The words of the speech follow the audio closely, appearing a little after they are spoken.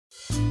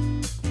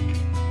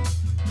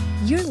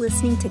You're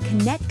listening to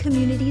Connect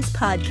Communities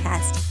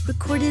podcast,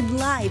 recorded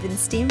live in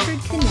Stamford,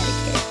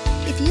 Connecticut.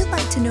 If you'd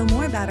like to know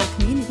more about our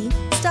community,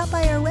 stop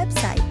by our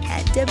website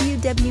at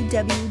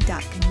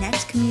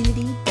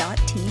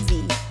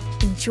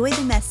www.connectcommunity.tv. Enjoy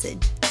the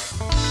message.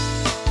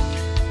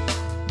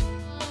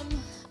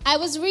 I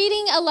was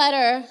reading a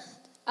letter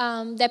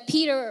that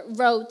Peter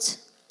wrote,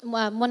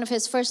 one of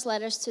his first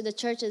letters to the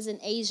churches in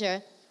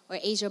Asia, or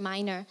Asia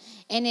Minor.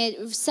 And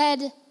it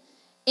said,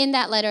 in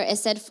that letter, it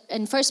said,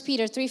 in 1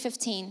 Peter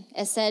 3:15,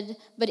 it said,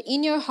 but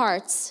in your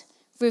hearts,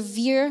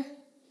 revere,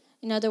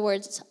 in other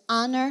words,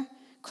 honor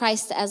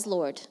Christ as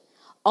Lord.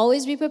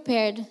 Always be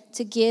prepared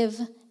to give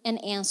an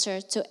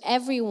answer to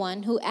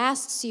everyone who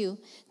asks you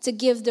to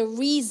give the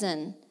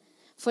reason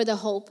for the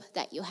hope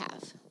that you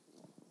have.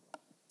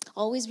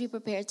 Always be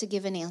prepared to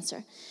give an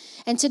answer.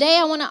 And today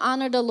I want to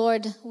honor the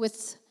Lord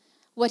with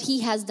what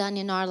he has done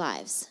in our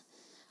lives.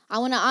 I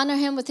want to honor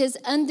him with his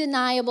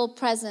undeniable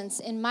presence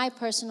in my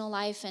personal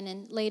life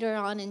and later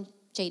on in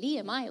JD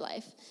in my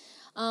life.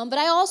 But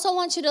I also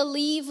want you to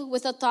leave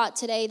with a thought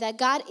today that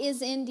God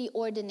is in the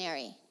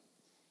ordinary.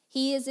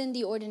 He is in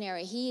the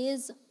ordinary. He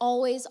is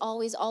always,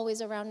 always,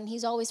 always around, and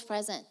he's always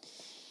present.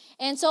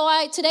 And so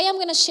today I'm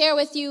going to share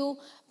with you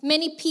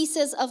many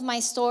pieces of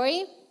my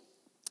story.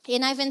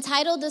 And I've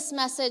entitled this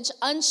message,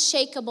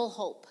 Unshakable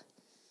Hope.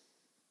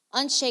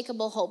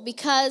 Unshakable Hope.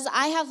 Because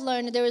I have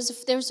learned,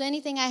 if there's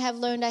anything I have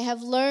learned,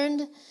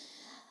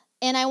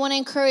 and I want to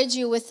encourage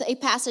you with a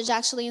passage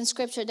actually in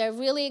Scripture that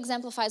really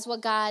exemplifies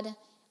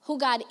who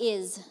God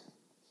is.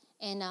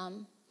 And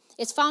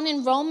it's found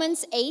in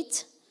Romans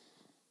 8.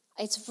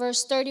 It's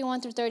verse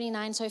 31 through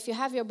 39. So if you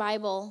have your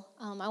Bible,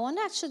 I want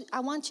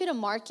you to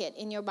mark it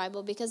in your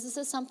Bible, because this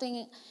is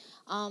something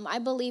I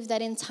believe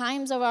that in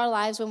times of our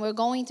lives when we're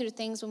going through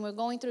things, when we're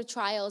going through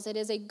trials, it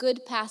is a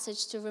good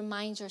passage to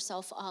remind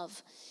yourself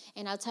of.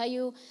 And I'll tell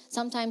you,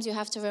 sometimes you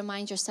have to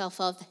remind yourself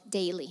of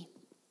daily.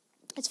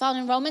 It's found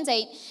in Romans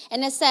 8,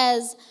 and it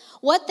says,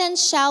 what then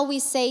shall we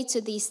say to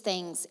these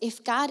things?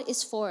 If God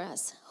is for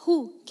us,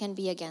 who can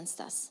be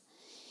against us?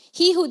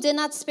 He who did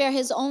not spare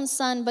his own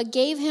son, but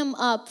gave him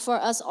up for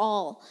us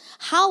all,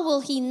 how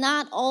will he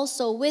not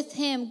also with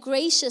him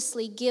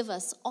graciously give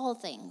us all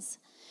things?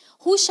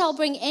 Who shall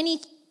bring any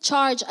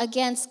charge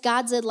against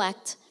God's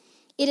elect?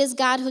 It is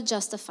God who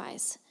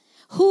justifies.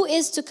 Who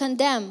is to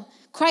condemn?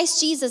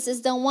 Christ Jesus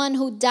is the one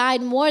who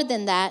died, more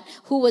than that,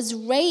 who was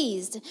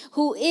raised,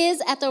 who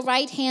is at the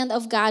right hand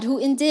of God, who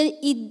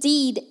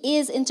indeed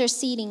is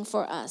interceding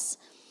for us.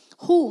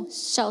 Who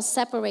shall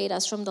separate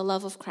us from the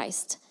love of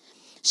Christ?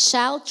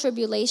 Shall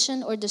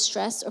tribulation or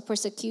distress or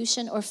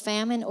persecution or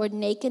famine or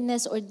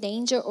nakedness or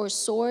danger or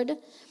sword?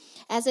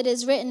 As it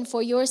is written,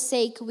 for your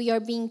sake we are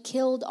being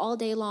killed all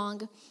day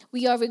long.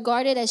 We are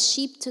regarded as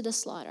sheep to the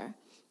slaughter.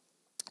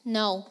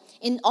 No,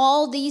 in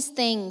all these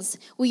things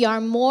we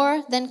are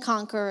more than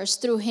conquerors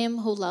through him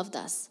who loved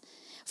us.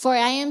 For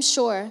I am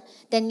sure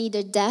that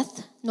neither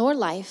death nor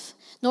life,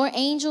 nor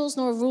angels,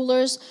 nor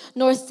rulers,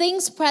 nor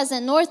things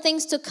present, nor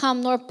things to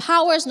come, nor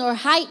powers, nor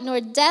height,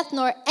 nor depth,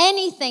 nor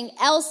anything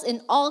else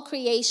in all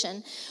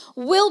creation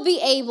will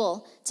be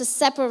able to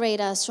separate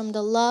us from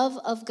the love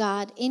of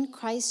God in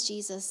Christ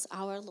Jesus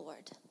our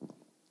Lord.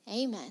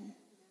 Amen.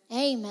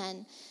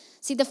 Amen.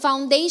 See, the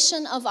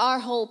foundation of our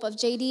hope, of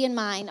JD and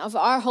mine, of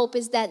our hope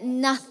is that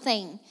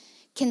nothing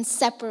can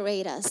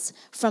separate us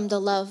from the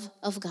love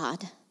of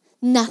God.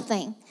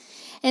 Nothing.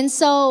 And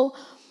so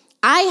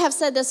I have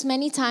said this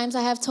many times.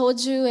 I have told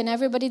you, and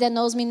everybody that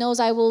knows me knows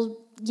I will,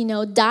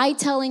 die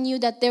telling you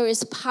that there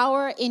is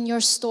power in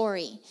your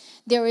story.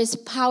 There is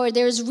power.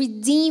 There is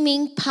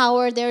redeeming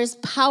power. There is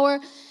power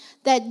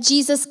that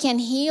Jesus can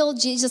heal,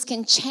 Jesus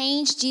can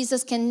change,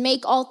 Jesus can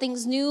make all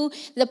things new.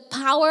 The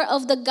power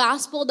of the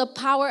gospel, the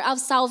power of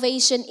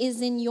salvation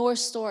is in your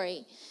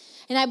story.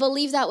 And I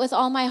believe that with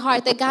all my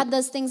heart, that God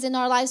does things in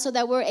our lives so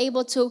that we're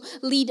able to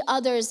lead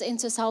others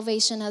into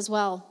salvation as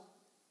well.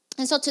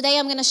 And so today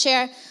I'm going to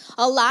share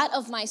a lot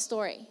of my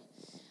story.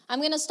 I'm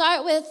going to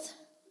start with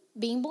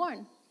being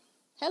born.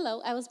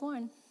 Hello, I was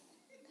born.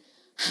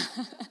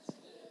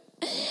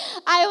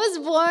 I was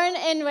born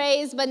and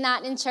raised, but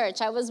not in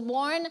church. I was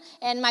born,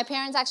 and my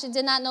parents actually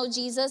did not know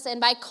Jesus.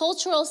 And by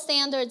cultural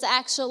standards,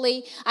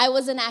 actually, I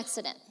was an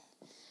accident.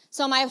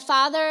 So my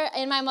father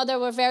and my mother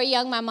were very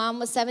young. My mom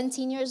was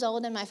 17 years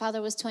old, and my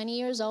father was 20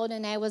 years old,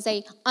 and I was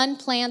an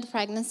unplanned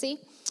pregnancy.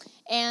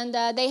 And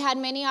they had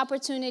many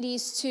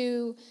opportunities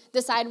to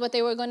decide what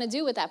they were going to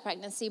do with that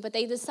pregnancy. But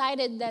they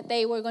decided that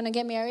they were going to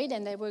get married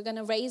and they were going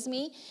to raise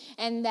me,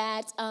 and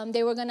that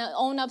they were going to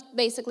own up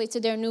basically to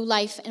their new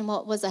life and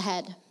what was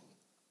ahead.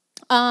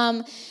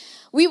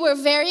 We were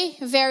very,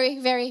 very,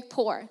 very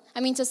poor. I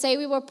mean, to say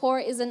we were poor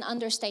is an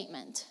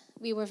understatement.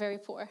 We were very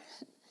poor.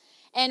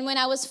 And when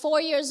I was 4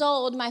 years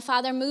old, my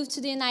father moved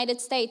to the United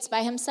States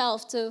by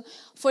himself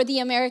for the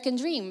American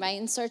dream, right,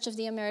 in search of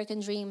the American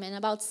dream. And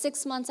about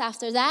 6 months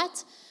after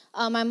that,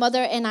 my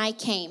mother and I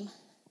came.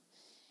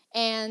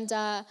 And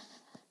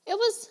it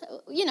was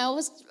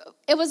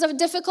a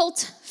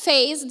difficult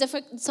phase,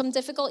 some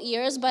difficult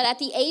years. But at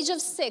the age of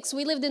 6,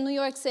 we lived in New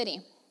York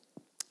City.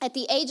 At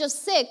the age of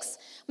 6,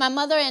 my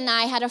mother and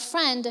I had a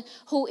friend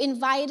who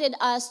invited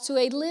us to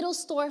a little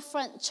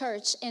storefront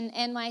church in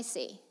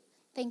NYC.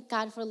 Thank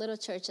God for little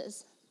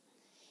churches.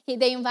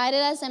 They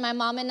invited us, and my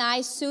mom and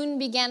I soon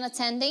began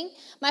attending.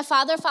 My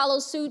father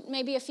followed suit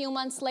maybe a few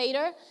months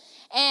later.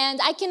 And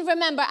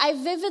I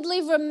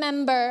vividly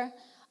remember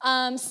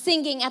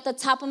singing at the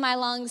top of my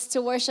lungs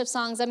to worship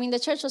songs. I mean, the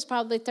church was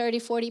probably 30,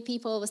 40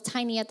 people. It was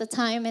tiny at the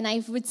time. And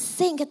I would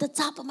sing at the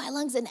top of my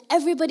lungs, and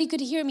everybody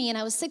could hear me. And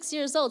I was 6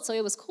 years old, so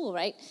it was cool,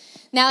 right?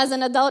 Now, as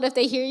an adult, if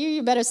they hear you,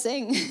 you better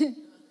sing.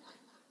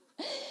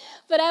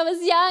 But I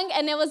was young,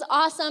 and it was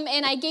awesome.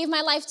 And I gave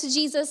my life to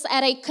Jesus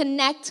at a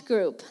Connect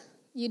group.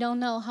 You don't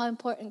know how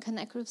important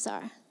Connect groups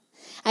are.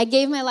 I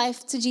gave my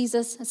life to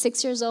Jesus at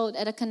 6 years old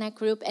at a Connect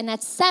group. And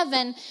at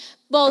 7,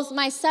 both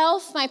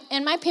myself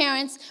and my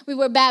parents, we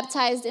were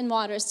baptized in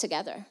waters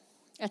together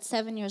at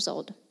 7 years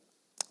old.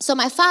 So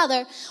my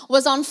father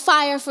was on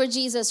fire for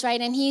Jesus,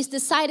 right? And he's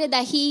decided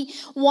that he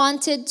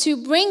wanted to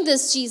bring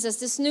this Jesus,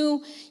 this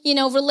new,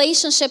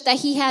 relationship that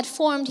he had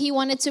formed. He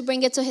wanted to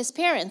bring it to his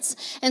parents.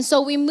 And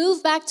so we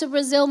moved back to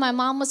Brazil. My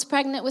mom was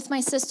pregnant with my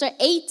sister,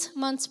 8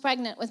 months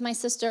pregnant with my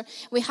sister.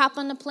 We hop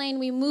on the plane.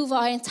 We move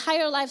our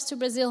entire lives to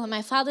Brazil. And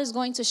my father's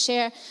going to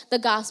share the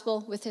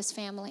gospel with his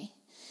family.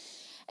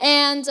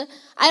 And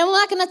I'm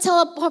not going to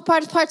tell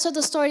parts of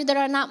the story that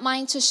are not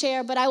mine to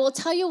share, but I will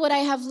tell you what I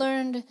have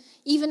learned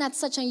even at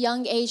such a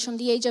young age. From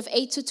the age of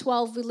 8 to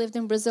 12, we lived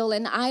in Brazil,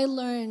 and I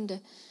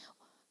learned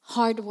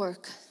hard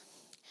work.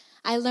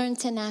 I learned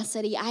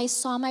tenacity. I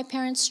saw my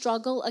parents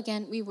struggle.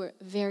 Again, we were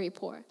very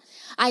poor.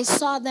 I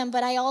saw them,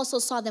 but I also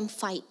saw them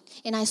fight,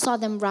 and I saw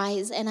them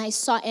rise, and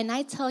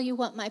I tell you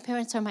what, my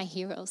parents are my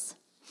heroes.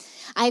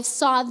 I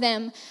saw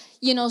them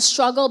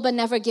struggle but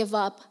never give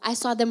up. I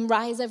saw them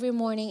rise every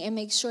morning and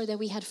make sure that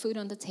we had food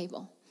on the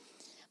table.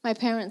 My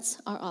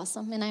parents are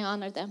awesome, and I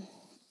honor them.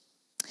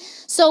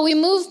 So we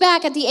moved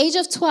back at the age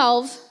of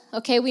 12,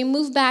 okay? We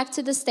moved back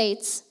to the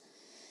States,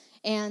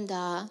 and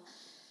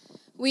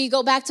we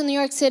go back to New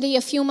York City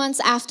a few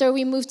months after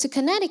we moved to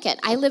Connecticut.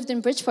 I lived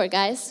in Bridgeport,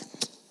 guys.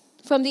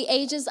 From the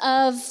ages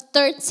of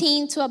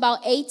 13 to about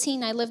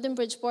 18, I lived in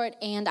Bridgeport,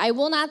 and I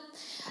will not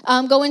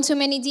go into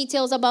many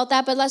details about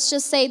that, but let's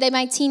just say that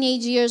my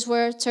teenage years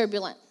were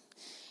turbulent.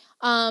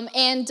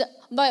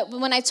 But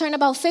when I turned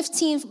about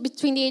 15,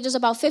 between the ages of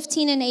about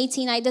 15 and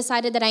 18, I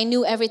decided that I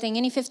knew everything.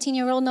 Any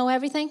 15-year-old know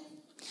everything?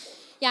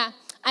 Yeah,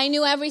 I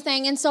knew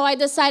everything, and so I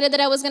decided that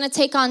I was going to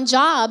take on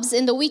jobs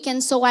in the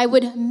weekend so I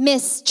would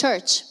miss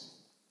church,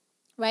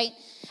 right?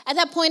 At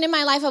that point in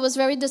my life, I was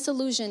very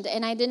disillusioned,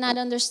 and I did not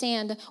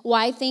understand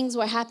why things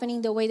were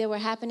happening the way they were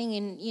happening.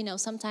 And,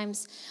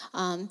 sometimes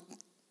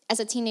as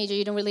a teenager,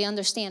 you don't really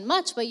understand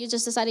much, but you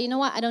just decided, you know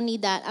what, I don't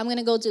need that. I'm going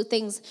to go do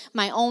things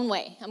my own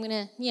way. I'm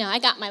going to, I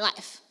got my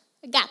life.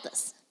 I got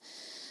this.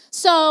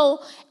 So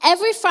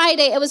every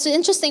Friday, it was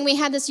interesting. We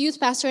had this youth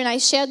pastor, and I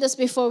shared this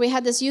before. We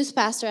had this youth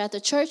pastor at the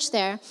church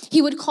there.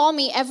 He would call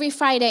me every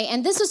Friday,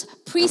 and this was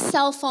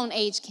pre-cell phone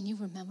age. Can you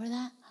remember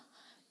that?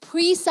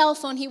 Pre-cell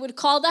phone, he would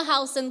call the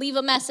house and leave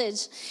a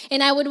message.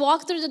 And I would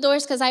walk through the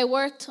doors because I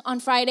worked on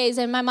Fridays,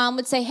 and my mom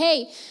would say,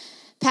 hey,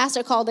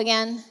 pastor called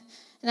again.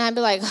 And I'd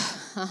be like,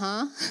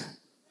 uh-huh.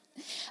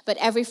 But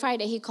every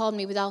Friday he called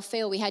me without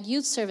fail. We had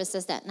youth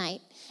services that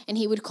night, and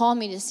he would call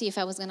me to see if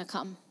I was going to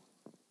come.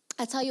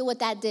 I tell you what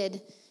that did.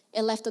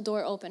 It left the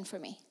door open for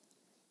me,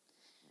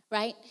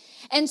 right?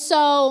 And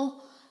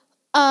so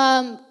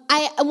I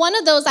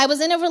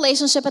was in a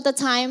relationship at the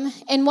time,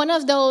 and one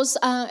of those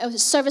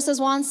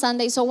services were on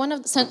Sunday,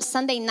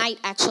 Sunday night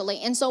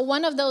actually. And so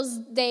one of those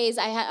days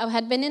I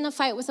had been in a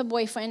fight with a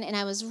boyfriend, and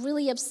I was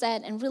really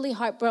upset and really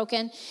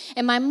heartbroken.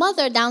 And my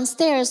mother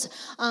downstairs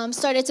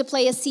started to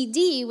play a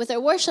CD with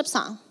her worship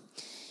song.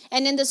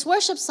 And in this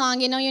worship song,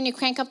 when you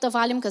crank up the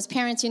volume, because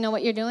parents, you know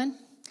what you're doing.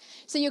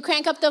 So you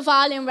crank up the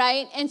volume,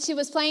 right? And she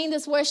was playing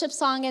this worship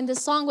song, and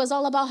this song was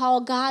all about how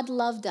God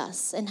loved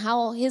us and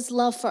how his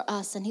love for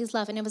us and his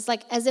love. And it was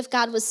like as if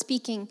God was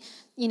speaking,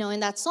 in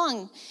that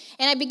song.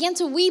 And I began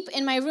to weep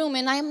in my room,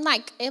 and I'm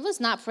like, it was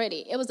not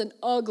pretty. It was an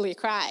ugly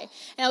cry.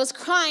 And I was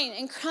crying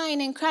and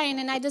crying and crying,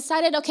 and I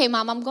decided, okay,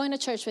 Mom, I'm going to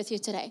church with you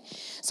today.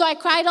 So I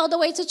cried all the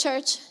way to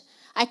church.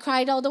 I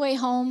cried all the way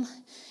home,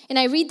 and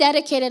I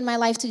rededicated my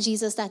life to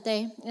Jesus that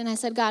day. And I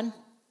said, God,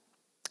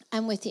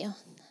 I'm with you.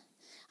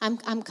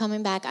 I'm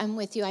coming back. I'm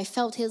with you. I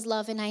felt his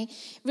love, and I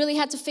really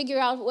had to figure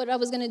out what I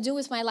was going to do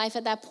with my life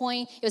at that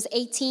point. It was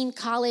 18,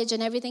 college,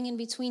 and everything in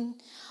between.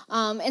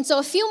 And so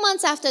a few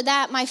months after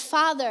that, my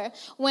father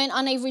went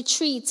on a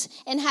retreat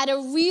and had a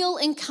real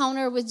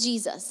encounter with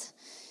Jesus.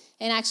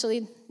 And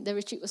actually, the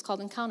retreat was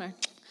called Encounter.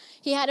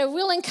 He had a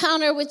real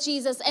encounter with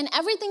Jesus, and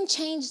everything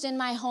changed in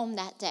my home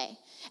that day.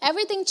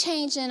 Everything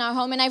changed in our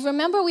home. And I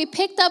remember we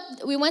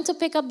went to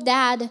pick up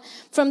Dad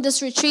from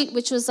this retreat,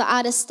 which was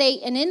out of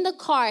state. And in the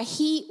car,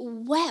 he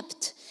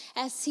wept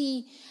as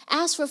he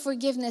asked for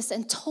forgiveness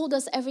and told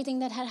us everything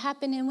that had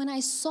happened. And when I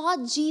saw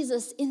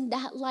Jesus in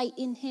that light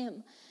in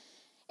him,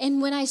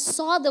 And when I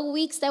saw the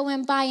weeks that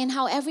went by and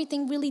how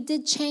everything really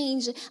did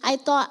change, I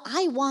thought,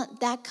 I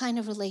want that kind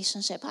of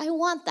relationship. I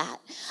want that.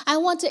 I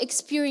want to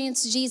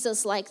experience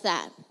Jesus like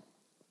that.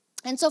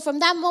 And so from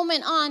that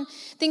moment on,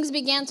 things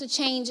began to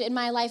change in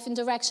my life, in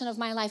direction of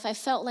my life. I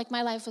felt like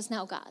my life was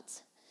now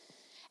God's.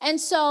 And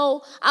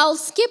so I'll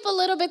skip a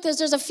little bit because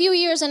there's a few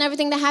years and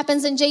everything that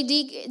happens. And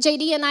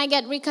JD and I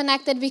get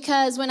reconnected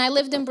because when I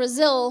lived in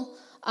Brazil,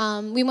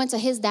 we went to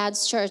his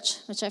dad's church,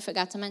 which I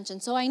forgot to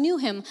mention. So I knew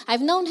him. I've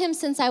known him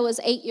since I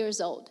was 8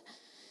 years old.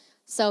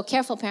 So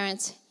careful,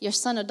 parents. Your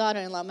son or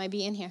daughter-in-law might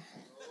be in here.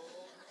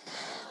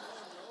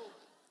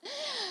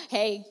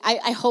 Hey,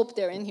 I hope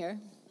they're in here.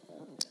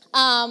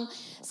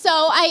 So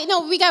I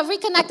know we got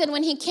reconnected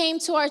when he came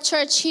to our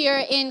church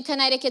here in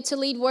Connecticut to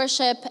lead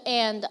worship.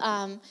 And,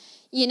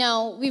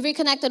 we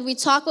reconnected, we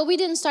talked, but we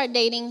didn't start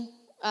dating,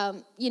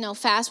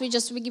 fast. We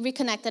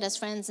reconnected as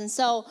friends. And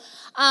so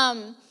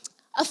time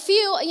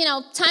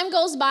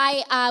goes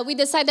by. We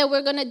decide that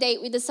we're going to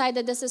date. We decide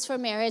that this is for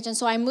marriage. And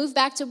so I moved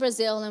back to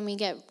Brazil and we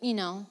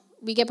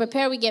get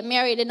prepared, we get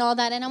married and all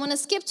that. And I want to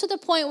skip to the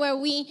point where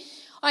we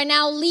are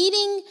now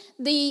leading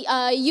the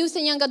youth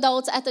and young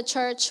adults at the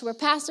church. We're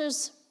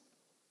pastors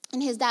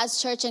in his dad's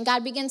church, and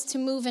God begins to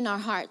move in our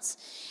hearts.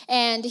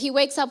 And he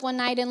wakes up one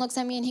night and looks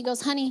at me and he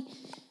goes, honey,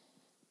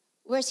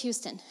 where's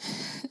Houston?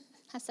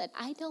 I said,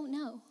 I don't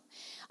know.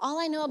 All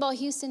I know about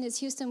Houston is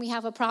Houston, we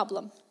have a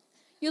problem.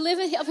 You live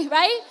in,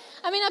 right?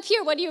 I mean, up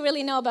here, what do you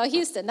really know about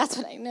Houston? That's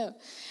what I knew.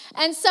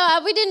 And so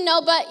we didn't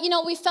know, but,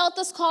 we felt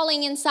this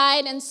calling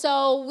inside. And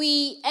so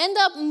we end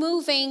up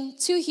moving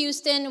to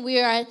Houston. We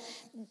are,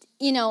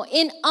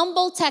 in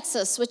Humboldt,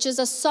 Texas, which is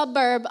a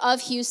suburb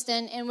of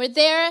Houston. And we're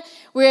there.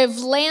 We've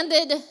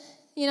landed,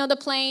 the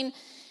plane.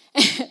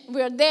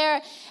 We're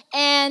there.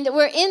 And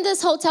we're in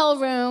this hotel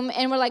room.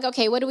 And we're like,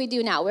 okay, what do we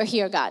do now? We're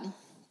here, God.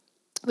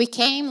 We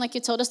came like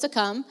you told us to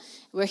come.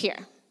 We're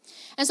here.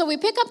 And so we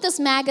pick up this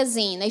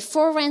magazine, a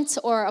for rent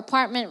or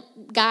apartment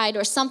guide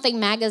or something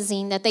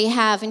magazine that they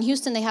have. In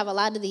Houston, they have a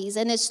lot of these.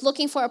 And it's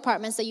looking for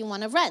apartments that you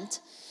want to rent.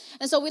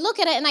 And so we look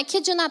at it, and I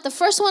kid you not, the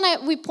first one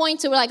we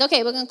point to, we're like,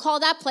 okay, we're going to call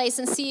that place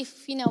and see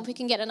if, if we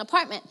can get an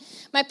apartment.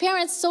 My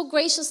parents so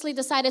graciously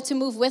decided to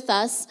move with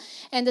us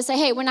and to say,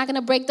 hey, we're not going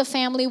to break the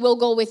family. We'll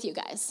go with you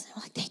guys.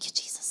 We're like, thank you,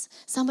 Jesus.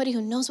 Somebody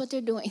who knows what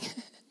they're doing.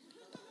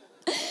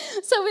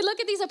 So we look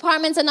at these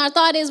apartments, and our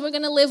thought is we're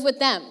going to live with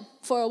them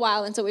for a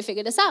while until we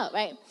figure this out,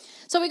 right?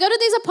 So we go to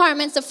these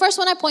apartments. The first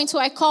one I point to,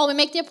 I call. We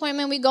make the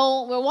appointment. We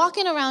go. We're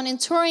walking around and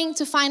touring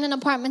to find an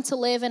apartment to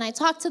live. And I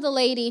talk to the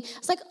lady. I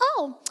was like,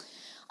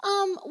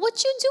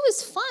 what you do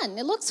is fun.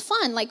 It looks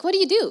fun. Like, what do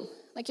you do?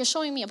 Like, you're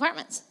showing me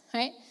apartments,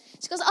 right?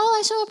 She goes,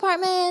 I show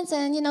apartments,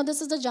 and,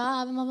 this is the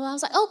job, and blah, blah, blah. I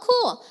was like, oh,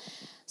 cool.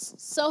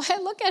 So I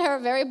look at her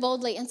very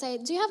boldly and say,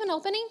 do you have an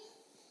opening?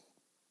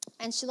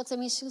 And she looks at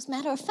me. She goes,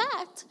 matter of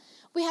fact,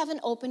 we have an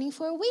opening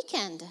for a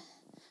weekend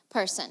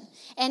person.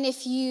 And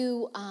if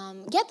you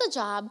get the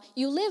job,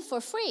 you live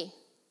for free.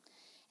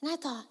 And I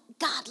thought,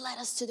 God led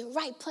us to the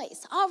right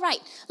place. All right,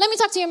 let me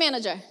talk to your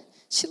manager.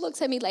 She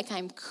looks at me like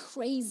I'm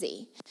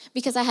crazy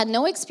because I had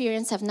no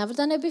experience. I've never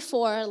done it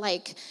before.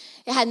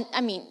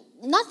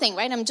 Nothing,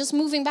 right? I'm just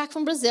moving back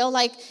from Brazil.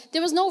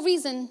 There was no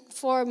reason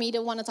for me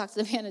to want to talk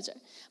to the manager.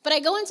 But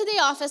I go into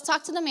the office,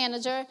 talk to the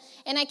manager,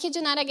 and I kid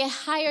you not, I get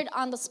hired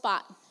on the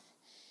spot.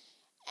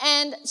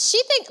 And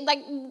she thinks,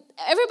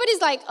 everybody's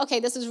like,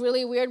 okay, this is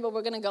really weird, but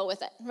we're going to go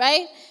with it,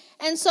 right?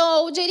 And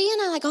so JD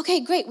and I are like,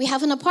 okay, great, we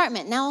have an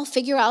apartment. Now I'll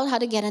figure out how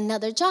to get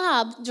another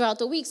job throughout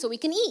the week so we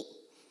can eat,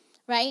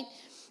 right?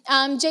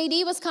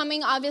 JD was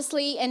coming,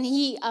 obviously, and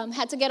he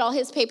had to get all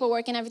his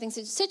paperwork and everything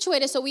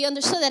situated, so we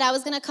understood that I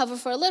was going to cover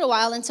for a little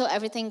while until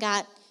everything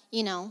got,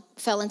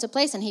 fell into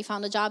place, and he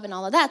found a job and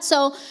all of that.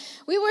 So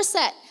we were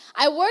set.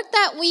 I worked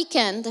that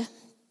weekend,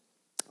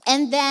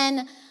 and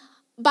then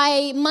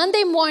by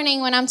Monday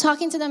morning, when I'm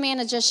talking to the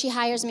manager, she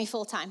hires me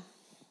full-time.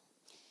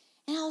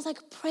 And I was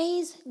like,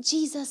 praise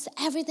Jesus,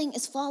 everything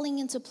is falling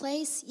into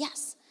place.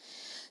 Yes.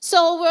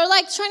 So we're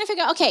trying to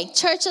figure out, okay,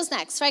 church is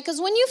next, right?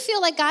 Because when you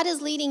feel like God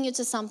is leading you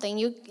to something,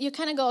 you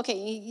kind of go,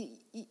 okay,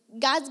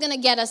 God's going to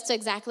get us to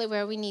exactly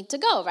where we need to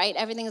go, right?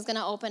 Everything is going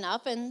to open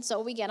up, and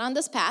so we get on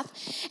this path.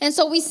 And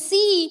so we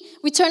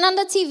turn on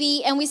the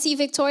TV, and we see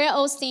Victoria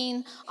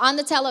Osteen on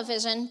the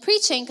television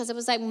preaching, because it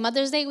was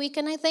Mother's Day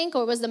weekend, I think,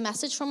 or it was the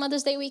message from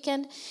Mother's Day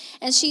weekend.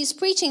 And she's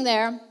preaching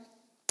there,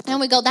 and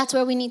we go, that's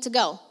where we need to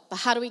go. But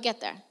how do we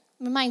get there?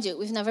 Remind you,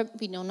 we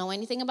don't know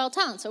anything about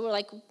town, so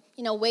we're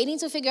waiting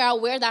to figure out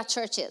where that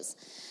church is.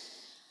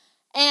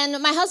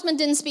 And my husband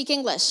didn't speak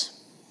English.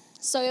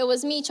 So it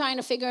was me trying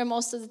to figure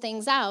most of the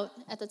things out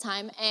at the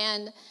time.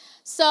 And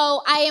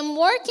so I am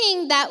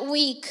working that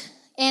week,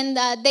 and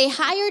they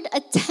hired a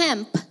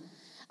temp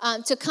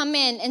to come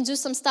in and do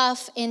some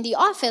stuff in the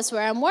office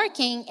where I'm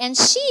working. And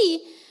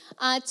she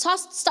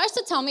starts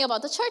to tell me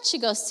about the church she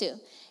goes to.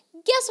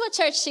 Guess what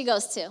church she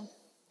goes to?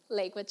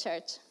 Lakewood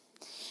Church.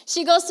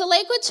 She goes to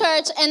Lakewood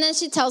Church, and then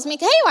she tells me,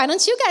 hey, why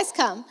don't you guys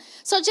come?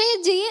 So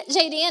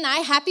JD and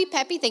I, happy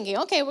peppy, thinking,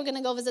 okay, we're going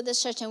to go visit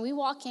this church. And we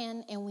walk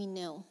in, and we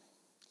knew.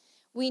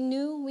 We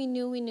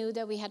knew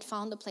that we had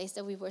found the place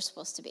that we were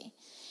supposed to be.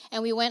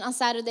 And we went on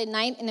Saturday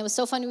night, and it was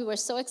so funny. We were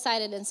so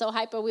excited and so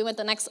hyper. We went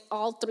the next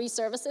all 3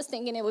 services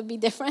thinking it would be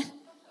different.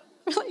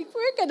 We're like,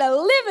 we're going to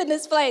live in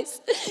this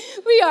place.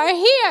 We are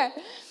here.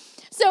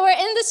 So we're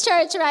in this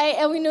church, right?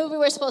 And we knew we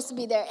were supposed to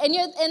be there. And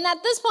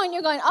at this point,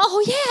 you're going,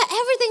 oh, yeah,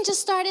 everything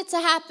just started to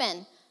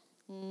happen.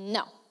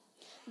 No.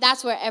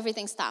 That's where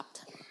everything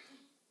stopped.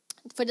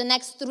 For the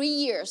next 3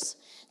 years,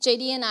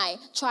 JD and I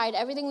tried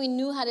everything we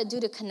knew how to do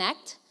to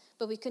connect,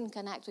 but we couldn't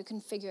connect. We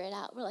couldn't figure it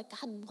out. We're like,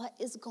 God, what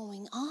is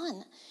going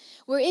on?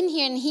 We're in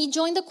here, and he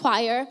joined the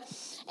choir,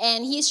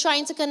 and he's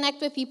trying to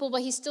connect with people,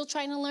 but he's still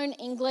trying to learn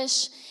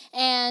English.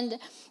 And,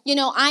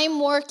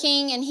 I'm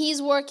working, and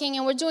he's working,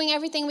 and we're doing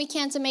everything we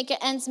can to make it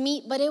ends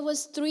meet. But it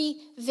was 3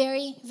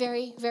 very,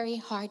 very, very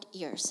hard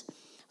years.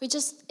 It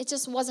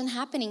just wasn't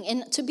happening.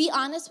 And to be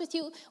honest with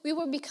you, we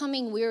were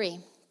becoming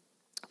weary.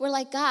 We're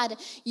like, God,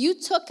 you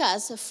took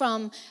us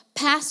from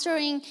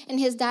pastoring in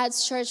his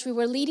dad's church. We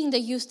were leading the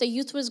youth. The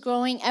youth was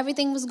growing.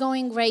 Everything was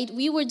going great.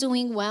 We were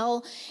doing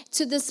well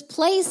to this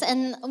place.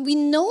 And we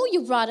know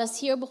you brought us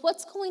here, but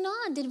what's going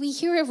on? Did we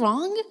hear it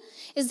wrong?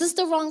 Is this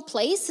the wrong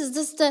place? Is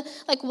this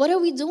what are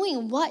we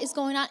doing? What is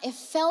going on? It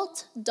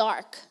felt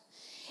dark.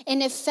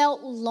 And it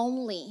felt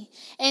lonely.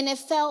 And it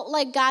felt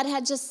like God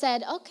had just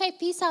said, okay,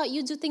 peace out.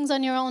 You do things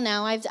on your own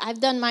now. I've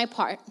done my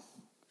part.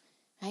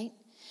 Right?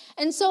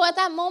 And so at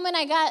that moment,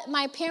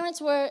 my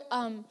parents were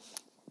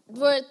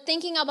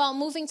thinking about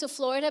moving to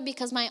Florida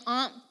because my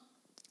aunt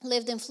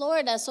lived in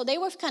Florida. So they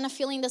were kind of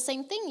feeling the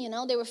same thing,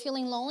 They were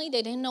feeling lonely.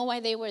 They didn't know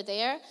why they were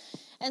there.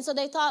 And so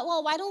they thought,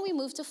 well, why don't we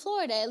move to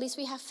Florida? At least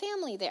we have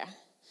family there.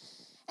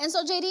 And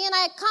so JD and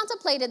I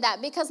contemplated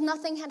that because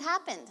nothing had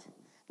happened.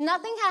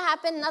 Nothing had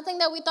happened. Nothing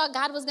that we thought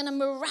God was going to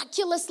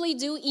miraculously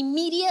do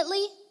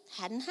immediately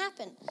hadn't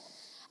happened.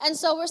 And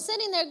so we're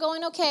sitting there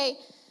going, okay,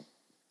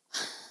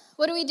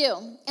 what do we do?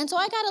 And so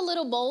I got a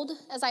little bold,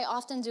 as I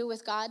often do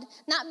with God,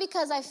 not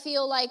because I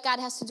feel like God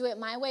has to do it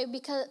my way,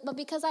 but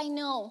because I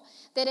know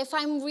that if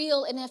I'm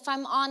real and if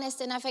I'm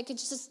honest and if I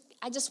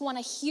just want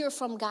to hear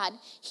from God,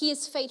 he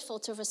is faithful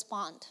to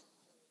respond.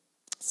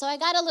 So I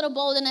got a little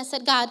bold and I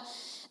said, God,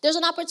 there's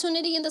an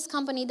opportunity in this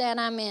company that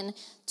I'm in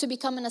to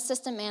become an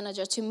assistant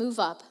manager, to move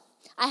up.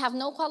 I have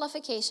no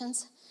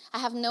qualifications. I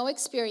have no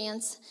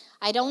experience.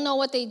 I don't know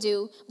what they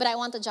do, but I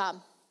want the job.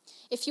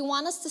 If you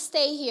want us to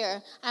stay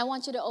here, I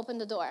want you to open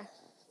the door.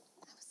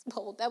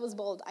 That was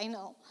bold, I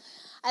know.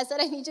 I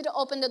said, I need you to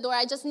open the door.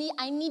 I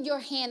need your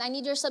hand. I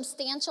need your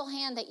substantial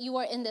hand that you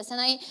are in this.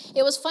 And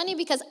it was funny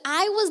because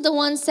I was the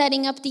one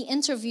setting up the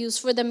interviews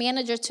for the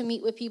manager to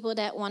meet with people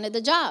that wanted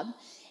the job.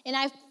 And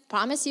I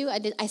promise you,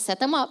 I set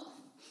them up.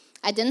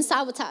 I didn't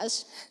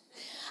sabotage.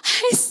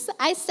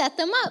 I set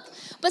them up.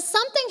 But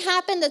something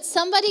happened that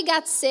somebody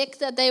got sick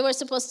that they were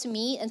supposed to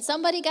meet, and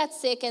somebody got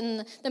sick,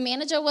 and the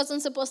manager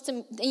wasn't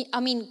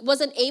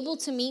able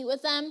to meet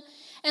with them.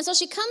 And so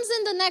she comes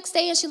in the next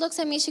day, and she looks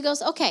at me, she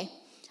goes, okay,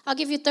 I'll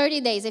give you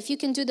 30 days. If you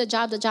can do the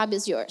job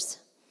is yours.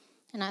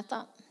 And I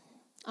thought,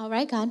 all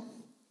right, God.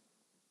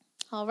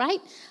 All right,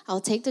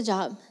 I'll take the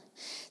job.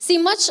 See,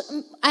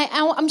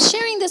 I'm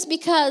sharing this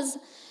because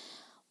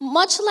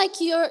much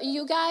like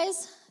you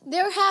guys,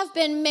 there have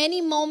been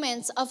many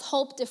moments of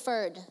hope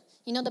deferred.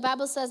 The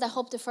Bible says that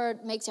hope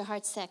deferred makes your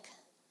heart sick,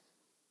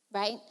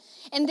 right?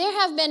 And there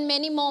have been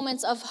many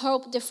moments of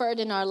hope deferred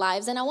in our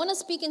lives. And I want to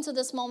speak into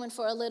this moment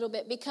for a little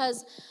bit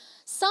because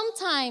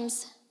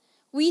sometimes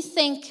we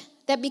think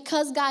that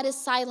because God is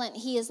silent,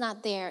 he is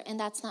not there, and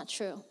that's not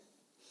true.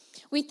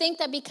 We think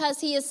that because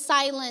he is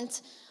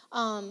silent,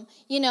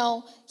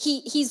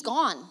 he's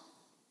gone,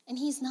 and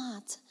he's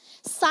not.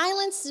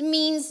 Silence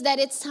means that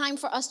it's time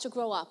for us to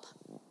grow up.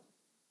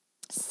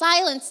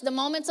 Silence, the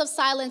moments of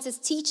silence is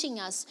teaching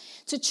us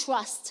to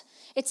trust.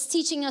 It's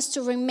teaching us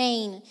to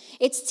remain.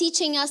 It's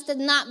teaching us to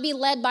not be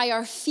led by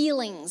our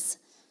feelings,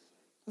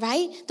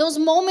 right? Those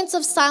moments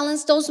of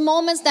silence, those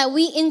moments that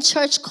we in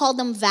church call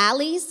them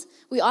valleys.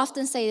 We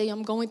often say,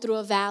 I'm going through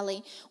a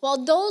valley.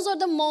 Well, those are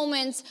the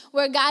moments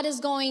where God is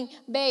going,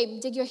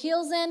 babe, dig your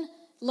heels in,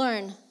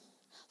 learn.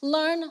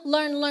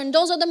 Learn.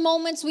 Those are the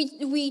moments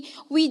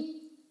we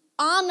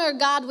honor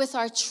God with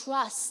our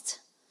trust.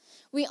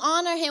 We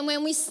honor him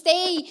when we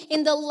stay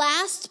in the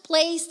last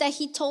place that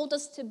he told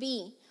us to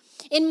be.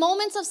 In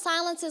moments of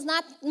silence is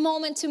not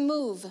moment to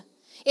move.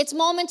 It's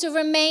moment to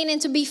remain and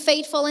to be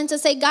faithful and to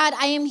say, God,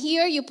 I am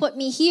here. You put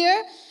me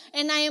here.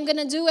 And I am going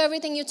to do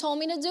everything you told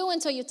me to do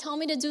until you tell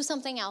me to do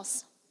something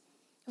else.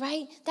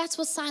 Right? That's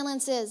what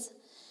silence is.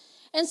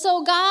 And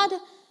so God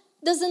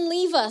doesn't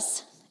leave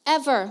us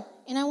ever.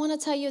 And I want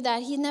to tell you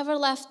that he never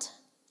left.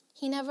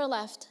 He never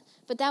left.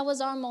 But that was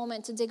our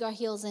moment to dig our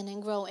heels in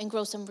and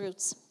grow some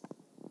roots.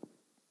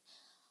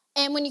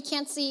 And when you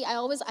can't see, I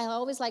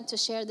always like to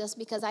share this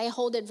because I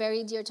hold it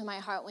very dear to my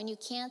heart. When you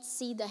can't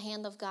see the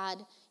hand of God,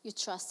 you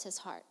trust his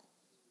heart.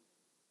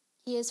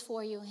 He is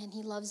for you and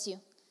he loves you.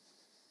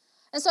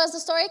 And so as the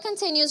story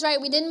continues, right,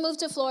 we didn't move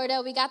to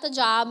Florida. We got the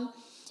job.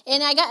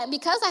 And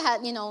because I had,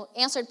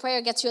 answered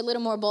prayer gets you a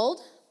little more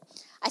bold,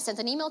 I sent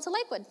an email to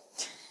Lakewood.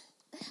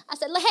 I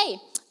said, hey,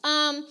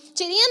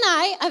 JD and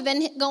I have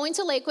been going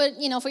to Lakewood,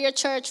 for your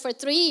church for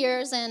 3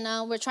 years,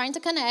 and we're trying to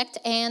connect,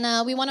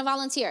 and we want to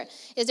volunteer.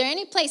 Is there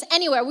any place,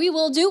 anywhere, we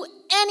will do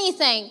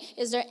anything.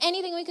 Is there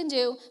anything we can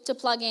do to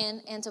plug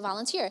in and to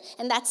volunteer?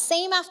 And that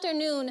same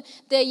afternoon,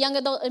 the young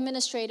adult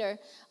administrator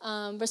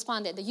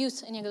responded. The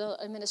youth and young adult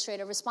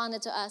administrator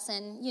responded to us,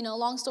 and,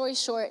 long story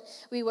short,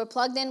 we were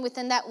plugged in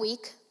within that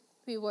week.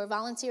 We were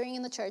volunteering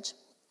in the church,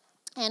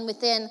 and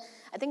within,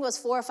 I think it was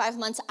 4 or 5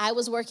 months, I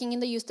was working in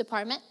the youth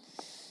department.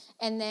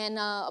 And then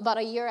about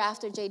a year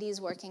after, JD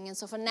is working. And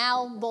so for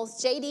now,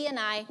 both JD and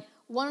I,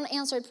 one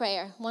answered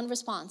prayer, one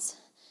response,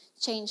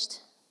 changed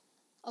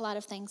a lot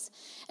of things.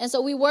 And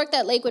so we worked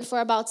at Lakewood for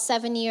about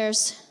 7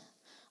 years,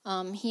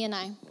 he and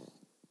I.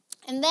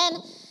 And then,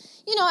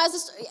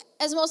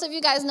 as most of you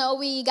guys know,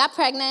 we got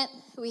pregnant.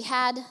 We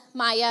had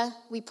Maya.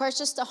 We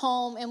purchased a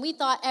home, and we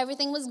thought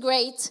everything was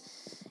great.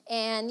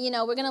 And,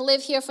 we're going to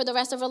live here for the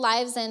rest of our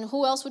lives. And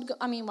who else would go?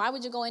 Why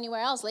would you go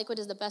anywhere else? Lakewood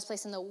is the best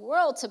place in the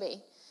world to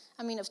be.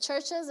 Of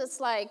churches, it's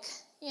like,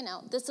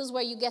 this is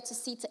where you get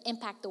to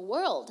impact the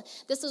world.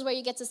 This is where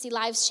you get to see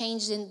lives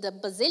changed in the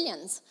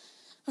bazillions,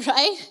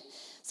 right?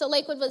 So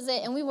Lakewood was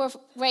it, and we were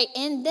right.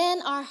 And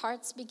then our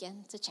hearts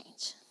began to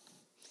change.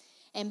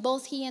 And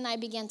both he and I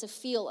began to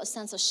feel a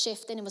sense of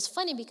shift. And it was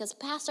funny because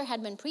Pastor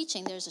had been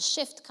preaching, there's a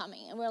shift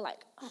coming. And we're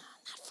like, oh,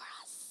 not for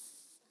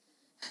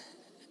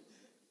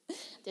us.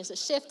 There's a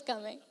shift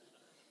coming.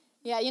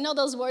 Yeah,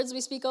 those words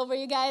we speak over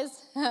you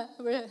guys?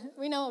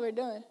 We know what we're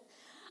doing.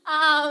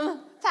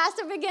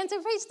 Pastor began to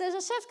preach, there's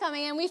a shift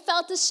coming, and we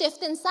felt the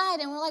shift inside,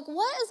 and we're like,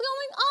 what is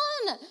going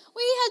on?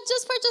 We had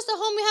just purchased a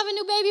home, we have a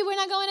new baby, we're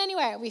not going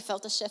anywhere. We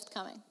felt a shift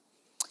coming.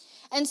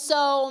 And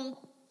so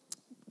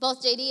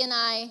both JD and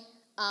I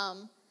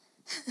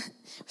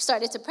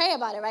started to pray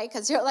about it, right?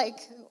 Because you're like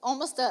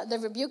almost the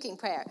rebuking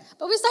prayer.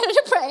 But we started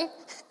to pray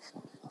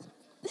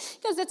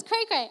because it's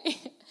cray-cray.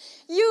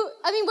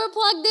 We're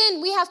plugged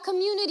in. We have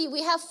community.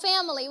 We have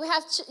family. We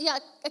have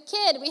a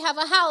kid. We have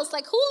a house.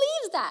 Like, who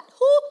leaves that?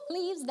 Who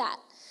leaves that?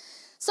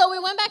 So we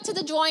went back to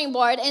the drawing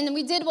board, and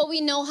we did what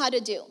we know how to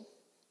do.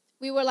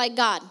 We were like,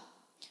 God,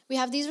 we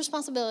have these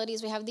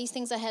responsibilities. We have these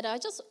things ahead of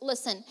us. Just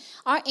listen.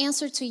 Our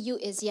answer to you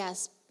is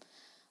yes,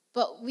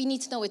 but we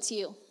need to know it's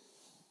you.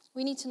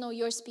 We need to know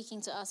you're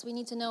speaking to us. We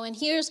need to know. And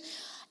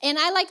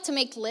I like to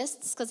make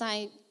lists because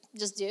I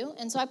just do.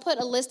 And so I put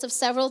a list of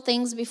several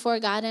things before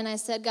God, and I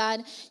said,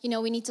 God,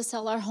 we need to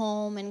sell our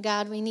home, and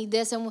God, we need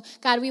this, and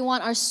God, we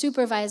want our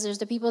supervisors,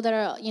 the people that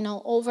are,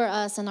 over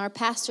us, and our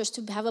pastors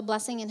to have a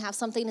blessing and have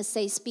something to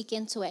say, speak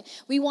into it.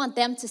 We want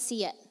them to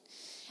see it.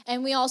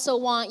 And we also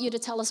want you to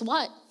tell us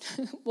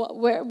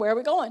where are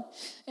we going,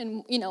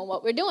 and,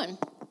 what we're doing.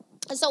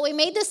 And so we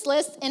made this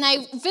list, and I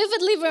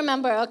vividly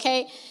remember,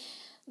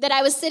 that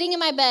I was sitting in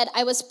my bed,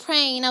 I was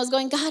praying, I was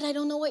going, God, I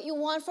don't know what you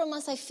want from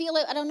us, I feel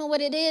it, I don't know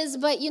what it is,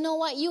 but you know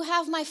what, you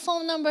have my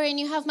phone number and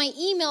you have my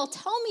email,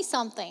 tell me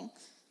something.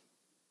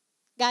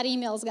 Got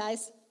emails,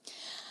 guys.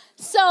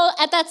 So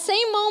at that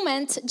same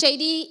moment,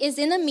 JD is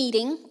in a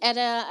meeting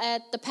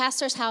at the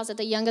pastor's house, at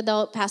the young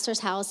adult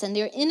pastor's house, and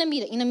they're in a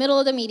meeting, in the middle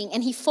of the meeting,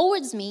 and he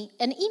forwards me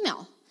an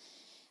email.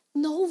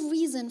 No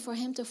reason for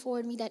him to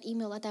forward me that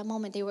email at that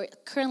moment. They were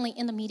currently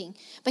in the meeting.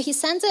 But he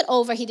sends it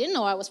over. He didn't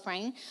know I was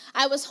praying.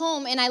 I was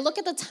home, and I look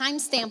at the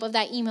timestamp of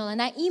that email,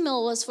 and that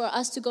email was for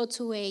us to go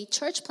to a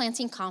church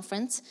planting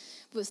conference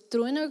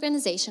through an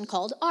organization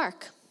called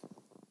ARC.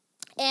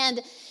 And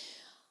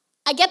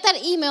I get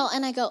that email,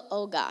 and I go,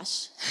 oh,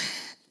 gosh.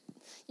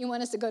 You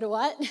want us to go to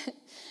what?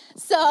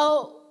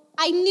 So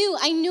I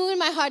knew in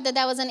my heart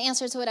that was an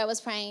answer to what I was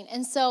praying.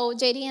 And so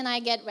JD and I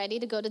get ready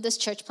to go to this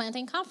church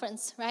planting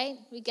conference, right?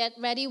 We get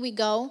ready, we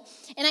go.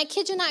 And I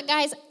kid you not,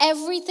 guys,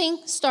 everything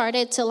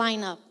started to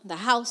line up. The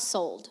house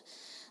sold.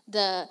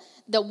 The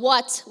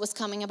what was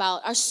coming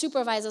about. Our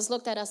supervisors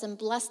looked at us and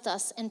blessed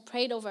us and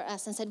prayed over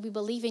us and said, we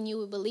believe in you.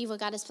 We believe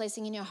what God is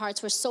placing in your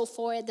hearts. We're so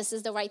for it. This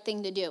is the right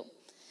thing to do.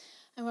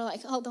 And we're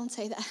like, oh, don't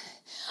say that.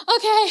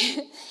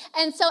 Okay.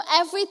 And so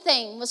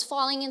everything was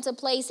falling into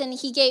place, and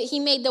he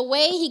made the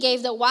way, he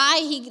gave the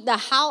why, the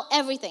how,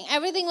 everything.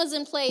 Everything was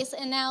in place,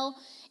 and now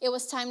it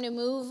was time to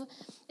move,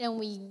 and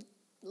we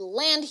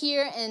land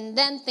here, and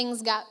then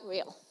things got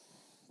real.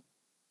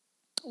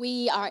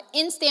 We are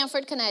in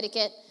Stamford,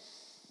 Connecticut,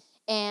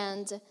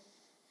 and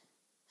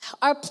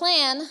our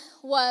plan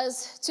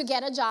was to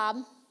get a job.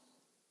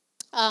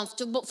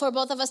 For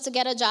both of us to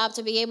get a job,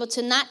 to be able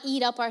to not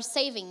eat up our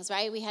savings,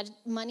 right? We had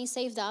money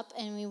saved up,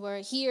 and we were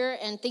here,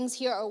 and things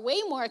here are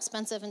way more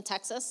expensive in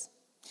Texas.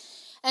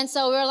 And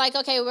so we were like,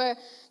 okay, we're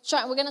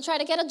going to try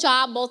to get a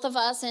job, both of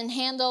us, and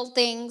handle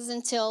things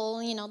until,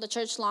 the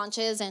church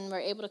launches and we're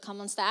able to come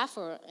on staff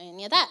or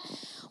any of that.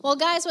 Well,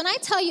 guys, when I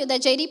tell you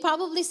that JD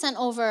probably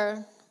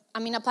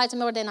applied to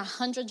more than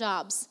 100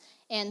 jobs,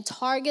 and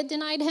Target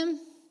denied him.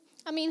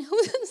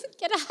 Who doesn't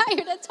get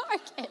hired at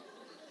Target?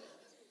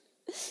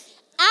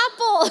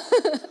 Apple,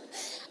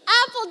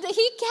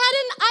 he had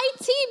an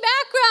IT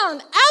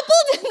background.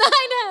 Apple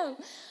denied him.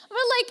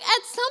 We're like,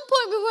 at some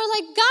point, we were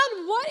like,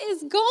 God, what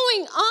is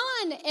going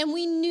on? And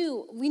we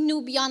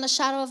knew beyond a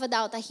shadow of a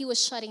doubt that he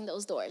was shutting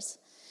those doors.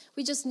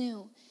 We just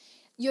knew.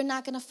 You're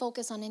not going to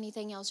focus on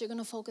anything else. You're going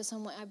to focus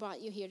on what I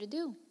brought you here to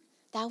do.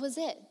 That was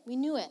it. We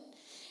knew it.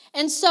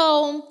 And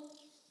so,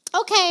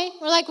 okay,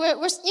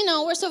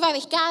 we're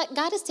surviving.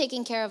 God is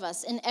taking care of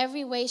us in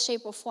every way,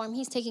 shape, or form.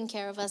 He's taking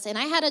care of us. And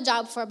I had a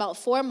job for about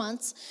 4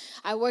 months.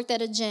 I worked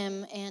at a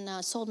gym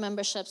and sold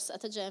memberships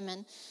at the gym.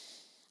 And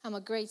I'm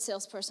a great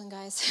salesperson,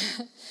 guys.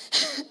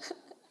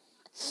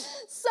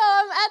 So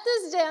I'm at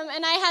this gym,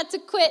 and I had to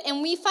quit.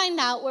 And we find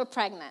out we're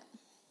pregnant.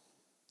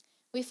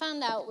 We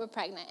found out we're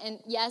pregnant. And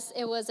yes,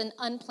 it was an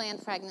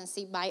unplanned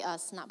pregnancy by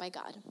us, not by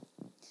God.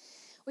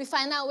 We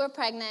find out we're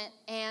pregnant,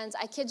 and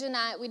I kid you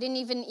not, we didn't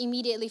even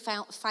immediately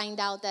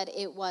find out that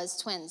it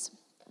was twins.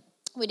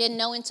 We didn't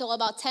know until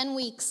about 10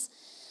 weeks.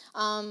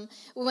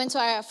 We went to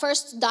our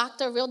first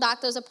real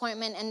doctor's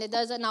appointment, and it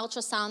does an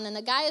ultrasound, and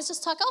the guy is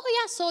just talking,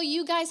 oh, yeah, so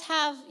you guys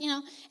have,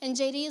 and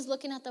JD is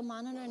looking at the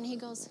monitor, and he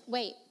goes,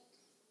 wait,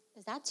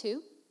 is that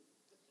 2?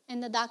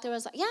 And the doctor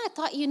was like, yeah, I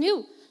thought you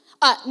knew.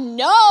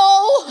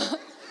 No.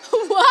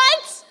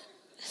 What?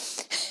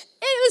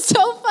 It was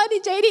so funny.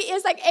 JD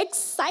is like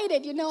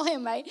excited. You know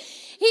him, right?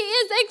 He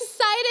is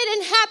excited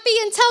and happy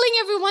and telling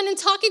everyone and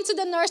talking to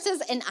the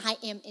nurses, and I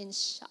am in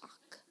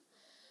shock.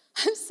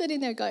 I'm sitting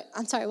there going,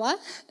 I'm sorry, what?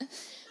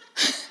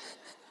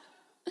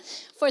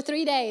 For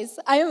 3 days,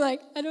 I am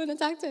like, I don't want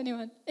to talk to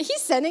anyone.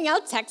 He's sending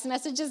out text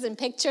messages and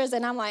pictures,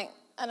 and I'm like,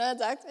 I don't want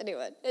to talk to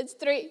anyone.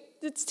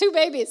 It's 2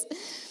 babies.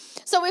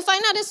 So we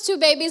find out it's 2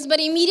 babies, but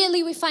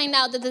immediately we find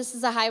out that this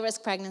is a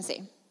high-risk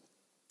pregnancy.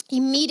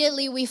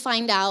 Immediately we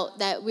find out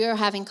that we're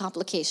having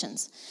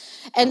complications.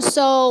 And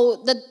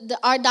so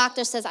our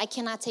doctor says, I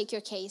cannot take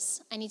your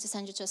case. I need to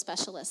send you to a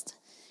specialist.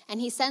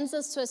 And he sends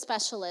us to a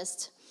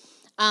specialist.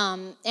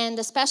 And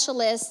the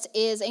specialist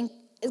is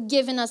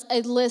giving us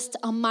a list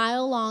a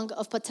mile long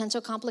of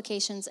potential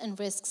complications and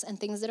risks and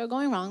things that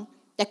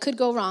could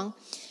go wrong.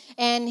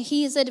 And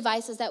his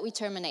advice is that we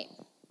terminate.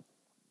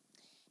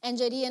 And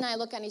JD and I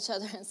look at each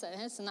other and say,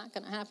 it's not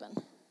going to happen.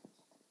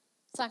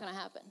 It's not going to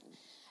happen.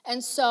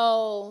 And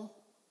so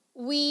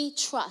we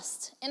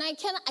trust. And I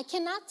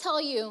cannot tell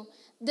you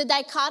the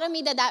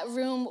dichotomy that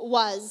room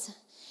was.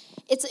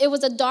 It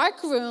was a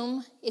dark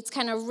room. It's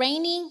kind of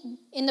rainy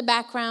in the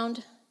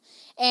background.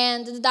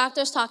 And the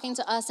doctor's talking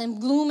to us and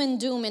gloom and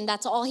doom, and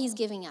that's all he's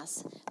giving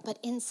us. But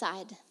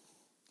inside,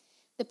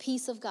 the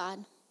peace of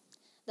God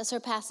that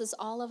surpasses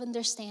all of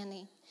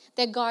understanding,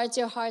 that guards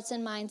your hearts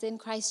and minds in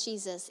Christ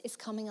Jesus, is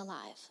coming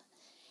alive.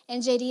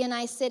 And JD and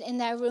I sit in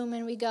that room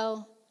and we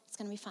go, it's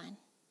going to be fine.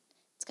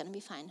 It's going to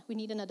be fine. We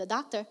need another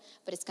doctor,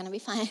 but it's going to be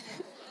fine.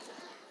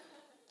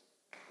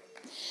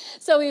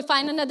 So we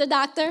find another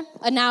doctor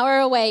an hour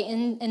away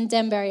in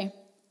Danbury.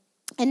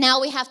 And now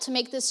we have to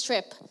make this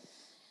trip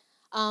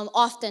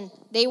often.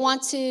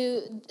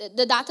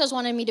 The doctors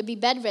wanted me to be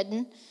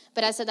bedridden,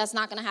 but I said that's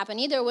not going to happen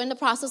either. We're in the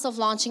process of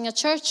launching a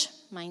church,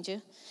 mind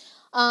you.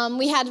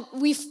 We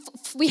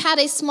had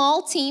a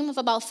small team of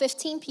about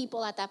 15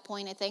 people at that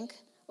point, I think,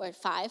 or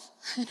 5.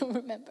 I don't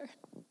remember.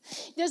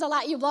 There's a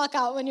lot you block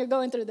out when you're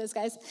going through this,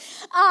 guys.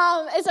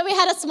 And so we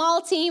had a small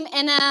team,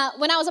 and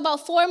when I was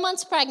about 4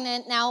 months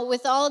pregnant, now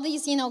with all of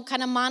these,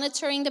 kind of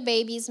monitoring the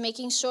babies,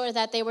 making sure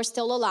that they were